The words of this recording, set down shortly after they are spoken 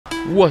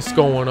What's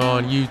going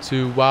on,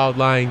 YouTube?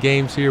 WildLion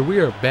Games here. We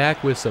are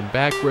back with some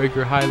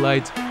Backbreaker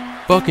highlights.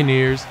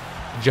 Buccaneers,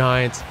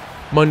 Giants,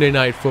 Monday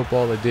Night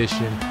Football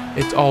edition.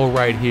 It's all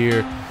right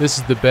here. This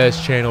is the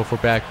best channel for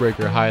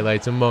Backbreaker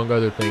highlights, among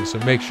other things, so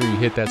make sure you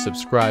hit that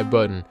subscribe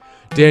button.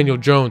 Daniel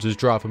Jones is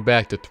dropping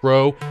back to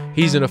throw.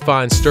 He's going to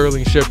find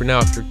Sterling Shepard. Now,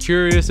 if you're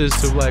curious as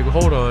to, like,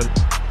 hold on,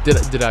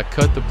 did I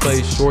cut the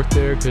play short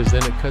there because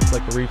then it cuts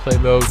like a replay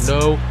mode?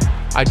 No.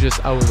 I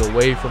was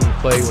away from the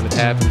play when it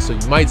happened, so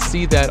you might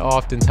see that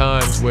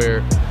oftentimes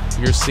where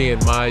you're seeing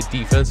my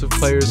defensive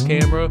player's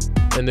camera,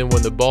 and then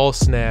when the ball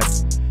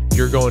snaps,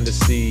 you're going to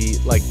see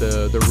like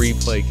the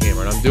replay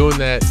camera. And I'm doing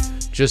that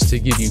just to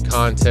give you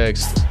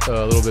context,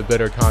 a little bit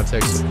better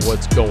context of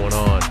what's going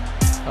on.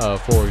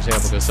 For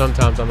example, because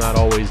sometimes I'm not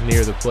always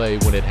near the play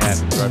when it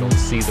happens, or I don't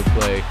see the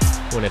play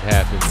when it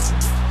happens.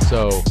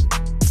 So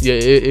yeah,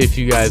 if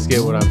you guys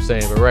get what I'm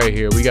saying. But right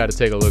here, we got to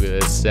take a look at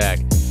this sack.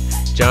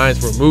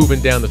 Giants were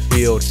moving down the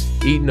field,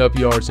 eating up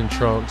yards and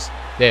chunks.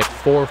 They had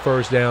 4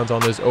 first downs on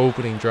this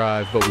opening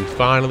drive, but we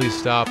finally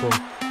stopped them.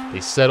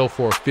 They settle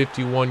for a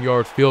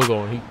 51-yard field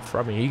goal, and he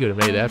could have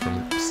made that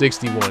from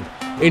 61.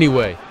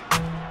 Anyway,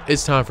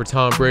 it's time for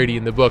Tom Brady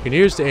and the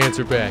Buccaneers to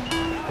answer back,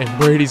 and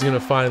Brady's going to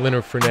find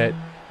Leonard Fournette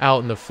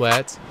out in the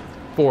flats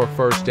for a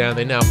first down.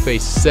 They now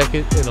face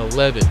 2nd and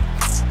 11.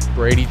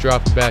 Brady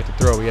dropping back to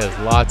throw. He has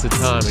lots of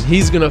time, and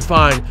he's going to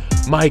find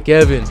Mike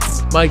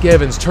Evans. Mike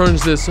Evans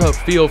turns this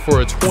upfield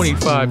for a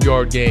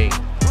 25-yard gain.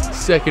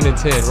 2nd and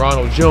 10.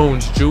 Ronald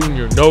Jones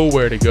Jr.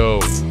 nowhere to go.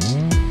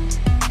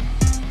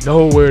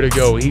 Nowhere to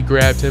go. He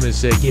grabbed him and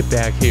said, "Get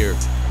back here."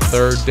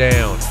 3rd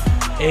down.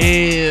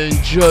 And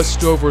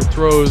just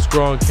overthrows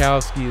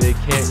Gronkowski. They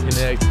can't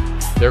connect.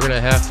 They're going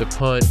to have to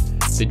punt.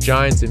 The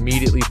Giants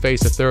immediately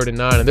face a 3rd and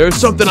 9. And there's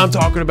something I'm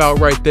talking about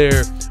right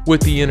there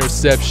with the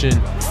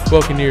interception.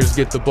 Buccaneers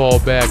get the ball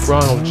back.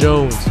 Ronald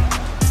Jones,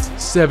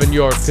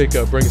 7-yard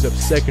pickup, brings up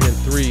 2nd and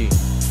 3.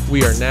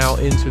 We are now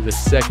into the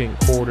 2nd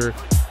quarter.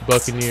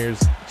 Buccaneers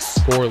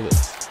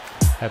scoreless.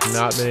 Have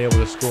not been able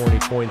to score any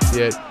points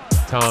yet.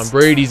 Tom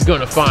Brady's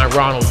going to find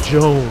Ronald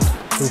Jones,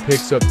 who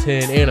picks up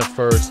 10 and a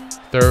first.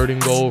 3rd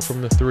and goal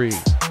from the 3.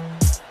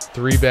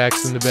 3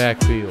 backs in the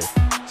backfield.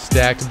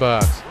 Stacked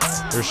box.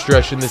 They're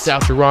stretching this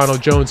out to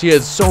Ronald Jones. He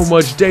has so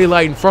much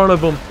daylight in front of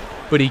him,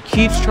 but he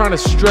keeps trying to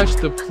stretch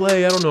the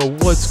play. I don't know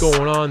what's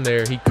going on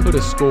there. He could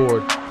have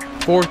scored.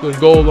 4th and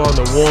goal on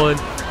the 1,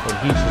 and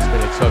he's just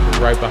going to tuck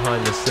it right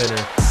behind the center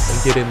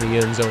and get in the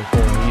end zone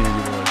for an easy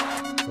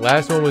one.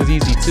 Last one was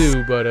easy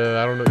too, but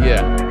I don't know.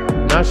 Yeah,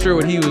 not sure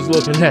what he was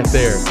looking at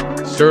there.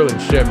 Sterling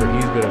Shepard,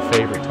 he's been a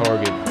favorite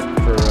target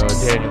for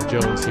Daniel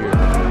Jones here.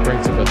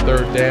 Brings up a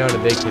 3rd down,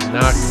 and they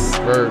cannot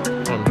convert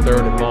on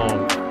 3rd and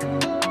long.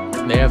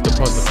 They have to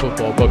punt the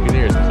football.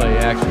 Buccaneers play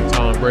action.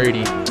 Tom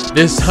Brady.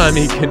 This time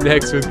he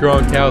connects with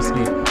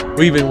Gronkowski.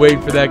 We've been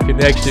waiting for that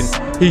connection.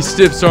 He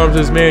stiff arms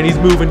his man. He's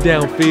moving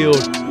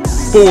downfield.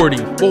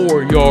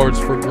 44 yards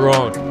for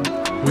Gronk.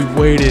 We've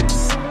waited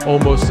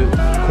almost a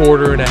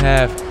quarter and a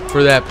half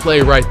for that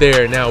play right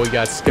there. Now we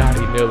got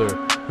Scotty Miller,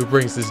 who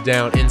brings this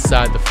down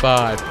inside the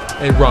 5,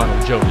 and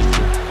Ronald Jones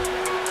Jr.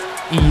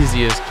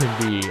 Easy as can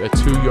be. A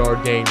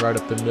 2-yard gain right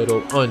up the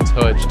middle,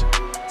 untouched.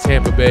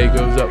 Tampa Bay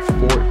goes up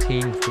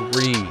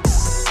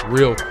 14-3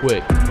 real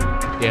quick.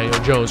 Daniel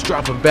Jones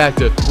dropping back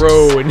to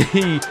throw, and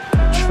he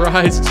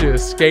tries to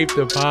escape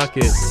the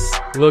pocket.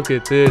 Look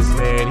at this,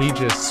 man. He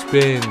just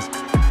spins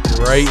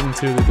right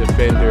into the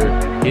defender.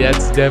 Yeah,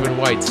 that's Devin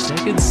White's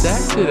 2nd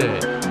sack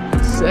today.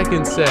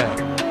 2nd sack.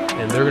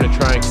 And they're going to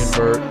try and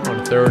convert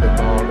on 3rd and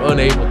long.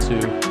 Unable to.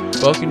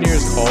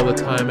 Buccaneers call the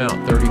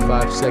timeout.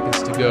 35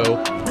 seconds to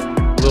go.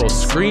 Little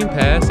screen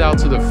pass out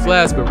to the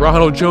flats, but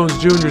Ronald Jones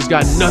Jr.'s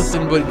got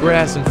nothing but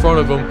grass in front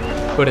of him.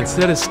 But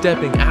instead of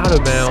stepping out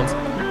of bounds,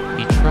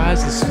 he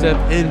tries to step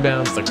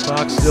inbounds. The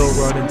clock's still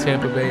running.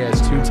 Tampa Bay has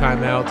 2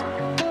 timeouts.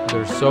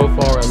 They're so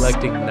far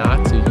electing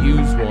not to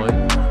use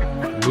one.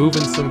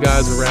 Moving some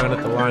guys around at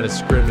the line of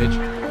scrimmage.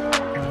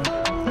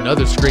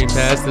 Another screen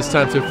pass, this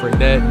time to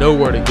Fournette.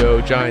 Nowhere to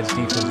go. Giants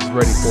defense is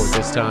ready for it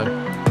this time.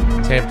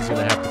 Tampa's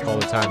going to have to call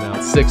a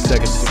timeout. 6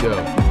 seconds to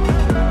go.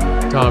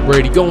 Tom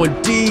Brady going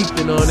deep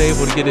and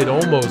unable to get it,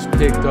 almost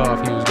picked off.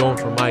 He was going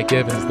for Mike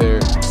Evans there.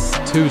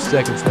 2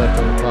 seconds left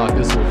on the clock.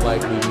 This will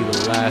likely be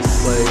the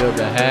last play of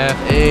the half.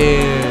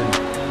 And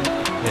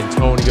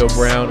Antonio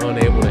Brown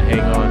unable to hang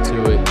on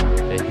to it.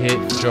 A hit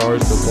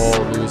jars the ball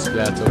loose, but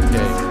that's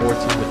okay.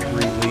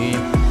 14-3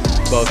 lead.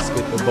 Bucs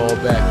get the ball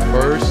back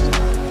first.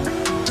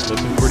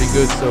 Looking pretty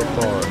good so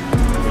far.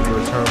 Big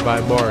return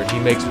by Bart. He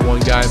makes one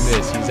guy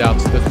miss. He's out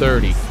to the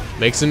 30.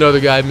 Makes another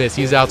guy miss.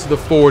 He's out to the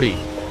 40.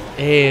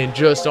 And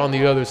just on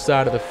the other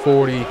side of the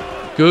 40,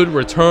 good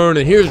return,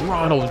 and here's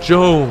Ronald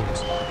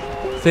Jones.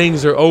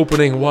 Things are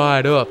opening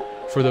wide up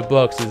for the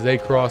Bucs as they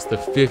cross the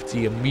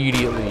 50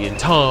 immediately, and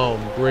Tom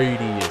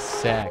Brady is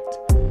sacked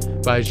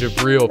by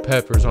Jabril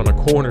Peppers on a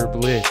corner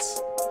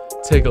blitz.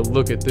 Take a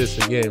look at this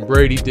again.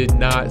 Brady did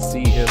not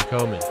see him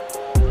coming.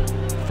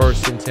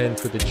 1st and 10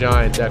 for the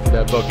Giants after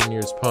that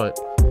Buccaneers punt.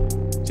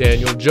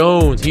 Daniel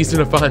Jones, he's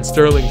going to find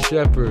Sterling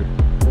Shepard.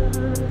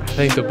 I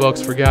think the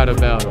Bucs forgot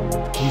about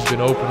him. He's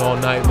been open all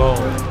night long.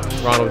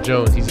 Ronald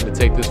Jones, he's going to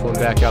take this one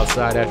back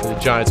outside after the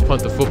Giants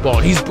punt the football,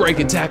 and he's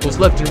breaking tackles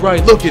left and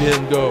right. Look at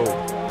him go.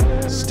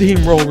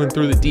 Steamrolling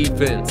through the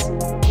defense.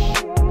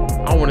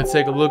 I want to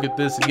take a look at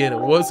this again. It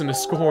wasn't a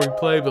scoring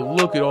play, but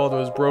look at all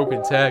those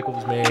broken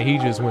tackles, man. He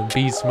just went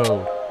beast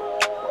mode.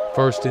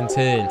 1st and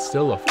 10,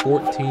 still a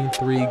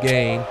 14-3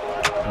 game.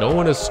 No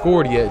one has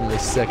scored yet in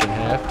this second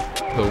half,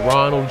 but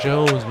Ronald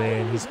Jones,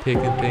 man, he's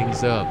picking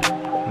things up.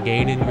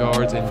 Gaining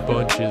yards in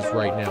bunches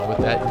right now with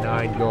that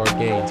 9-yard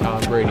gain.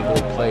 Tom Brady,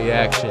 little play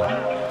action.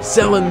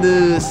 Selling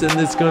this, and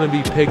it's going to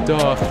be picked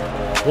off.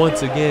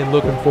 Once again,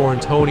 looking for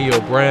Antonio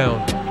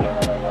Brown.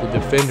 The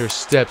defender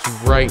steps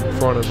right in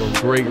front of him.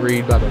 Great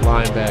read by the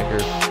linebacker.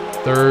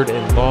 3rd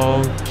and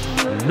long.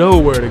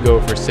 Nowhere to go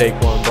for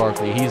Saquon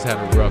Barkley. He's had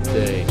a rough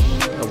day.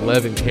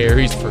 11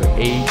 carries for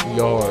 8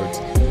 yards.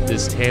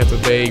 This Tampa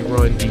Bay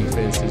run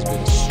defense has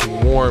been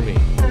swarming.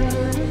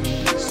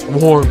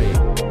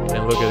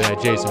 And look at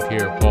that, Jason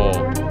Pierre-Paul.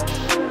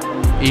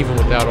 Even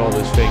without all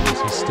his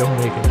fingers, he's still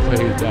making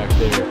plays back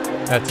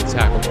there. That's a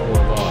tackle for a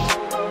loss.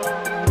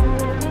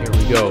 Here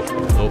we go.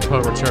 Little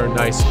punt return,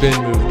 nice spin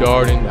move.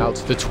 Darden out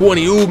to the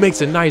 20. Ooh,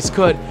 makes a nice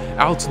cut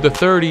out to the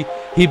 30.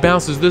 He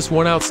bounces this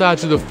one outside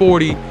to the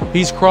 40.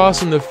 He's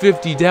crossing the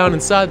 50, down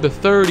inside the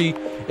 30,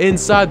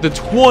 inside the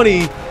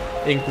 20.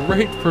 In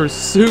great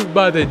pursuit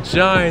by the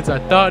Giants. I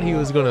thought he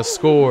was going to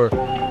score,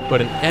 but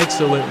an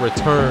excellent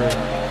return.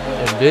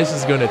 And this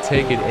is going to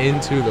take it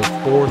into the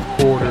 4th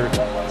quarter.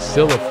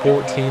 Still a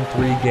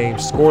 14-3 game.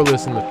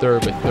 Scoreless in the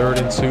 3rd, but 3rd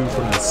and 2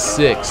 from the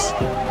 6.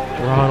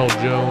 Ronald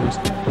Jones,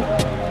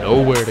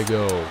 nowhere to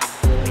go.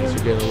 Things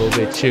are getting a little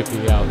bit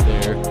chippy out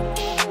there.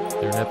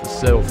 They're going to have to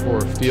settle for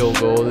a field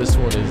goal. This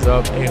one is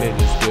up, and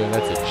it is good.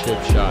 That's a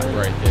chip shot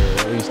right there.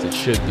 At least it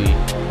should be.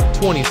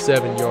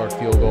 27-yard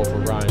field goal for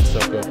Ryan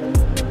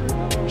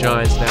Suckup.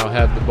 Giants now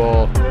have the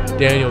ball.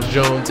 Daniel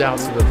Jones out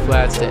to the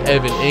flats to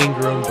Evan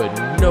Ingram,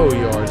 but no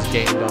yards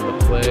gained on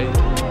the play.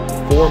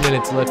 4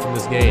 minutes left in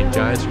this game.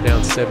 Giants are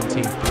down 17-3.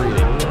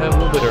 They need to have a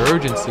little bit of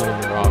urgency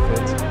in their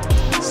offense.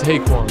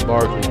 Saquon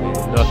Barkley, man,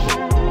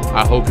 nothing.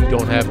 I hope you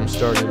don't have him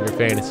starting in your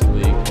fantasy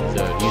league,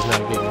 because he's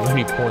not getting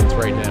any points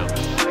right now.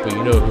 But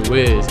you know who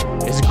is?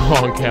 It's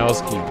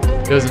Gronkowski.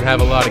 Doesn't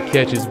have a lot of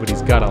catches, but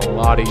he's got a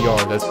lot of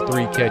yards. That's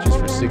 3 catches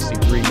for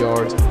 63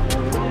 yards.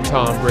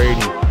 Tom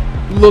Brady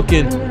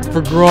looking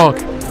for Gronk.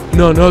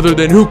 None other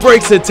than who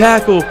breaks a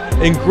tackle,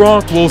 and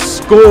Gronk will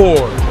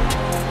score.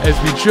 As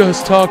we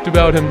just talked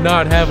about him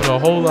not having a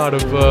whole lot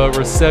of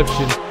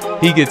reception,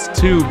 he gets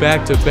 2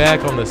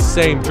 back-to-back on the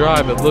same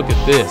drive. But look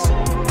at this.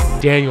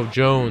 Daniel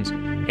Jones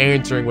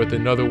answering with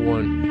another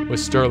one with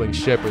Sterling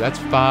Shepard. That's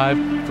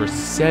 5 for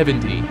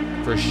 70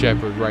 for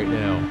Shepard right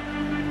now.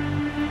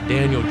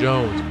 Daniel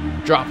Jones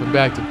dropping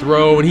back to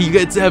throw, and he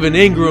gets Evan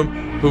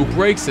Ingram, who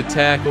breaks a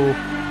tackle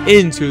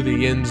into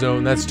the end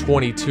zone. That's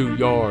 22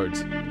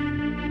 yards.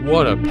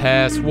 What a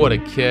pass, what a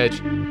catch,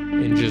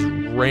 and just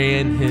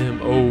ran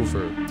him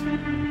over.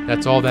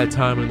 That's all that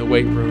time in the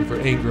weight room for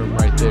Ingram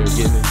right there,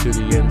 getting into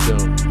the end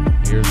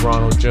zone. Here's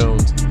Ronald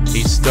Jones.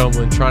 He's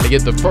stumbling, trying to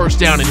get the first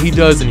down, and he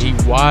does, and he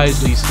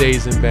wisely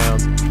stays in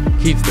bounds,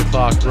 keeps the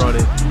clock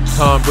running.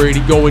 Tom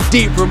Brady going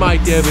deep for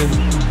Mike Evans.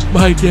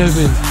 Mike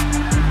Evans,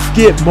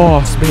 get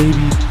mossed,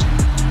 baby.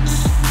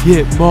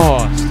 Get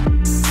mossed.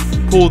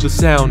 Pull the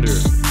sounder.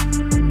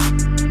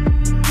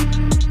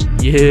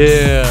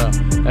 Yeah,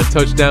 that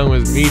touchdown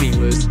was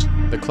meaningless.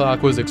 The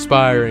clock was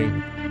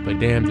expiring, but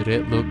damn, did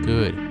it look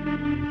good.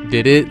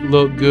 Did it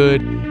look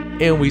good?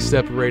 And we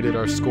separated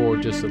our score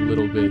just a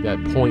little bit.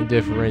 That point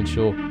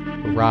differential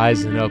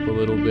rising up a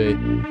little bit.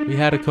 We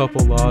had a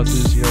couple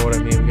losses, you know what I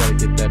mean? We got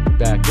to get that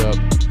back up.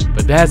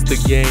 But that's the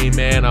game,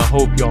 man. I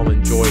hope y'all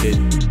enjoyed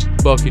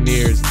it.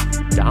 Buccaneers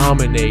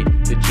dominate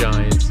the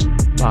Giants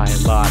by a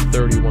lot,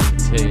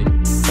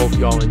 31-10. Hope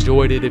y'all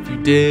enjoyed it. If you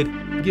did,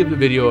 give the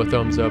video a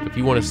thumbs up. If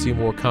you want to see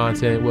more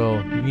content,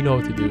 well, you know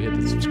what to do. Hit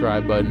the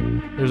subscribe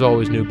button. There's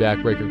always new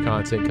Backbreaker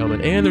content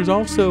coming. And there's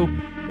also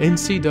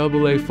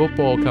NCAA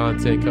football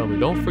content coming.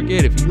 Don't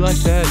forget, if you like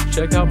that,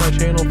 check out my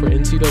channel for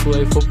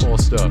NCAA football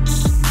stuff.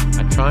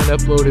 I try and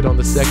upload it on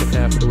the second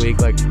half of the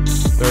week, like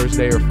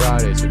Thursday or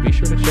Friday, so be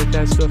sure to check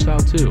that stuff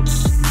out too.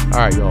 All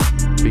right, y'all.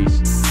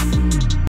 Peace.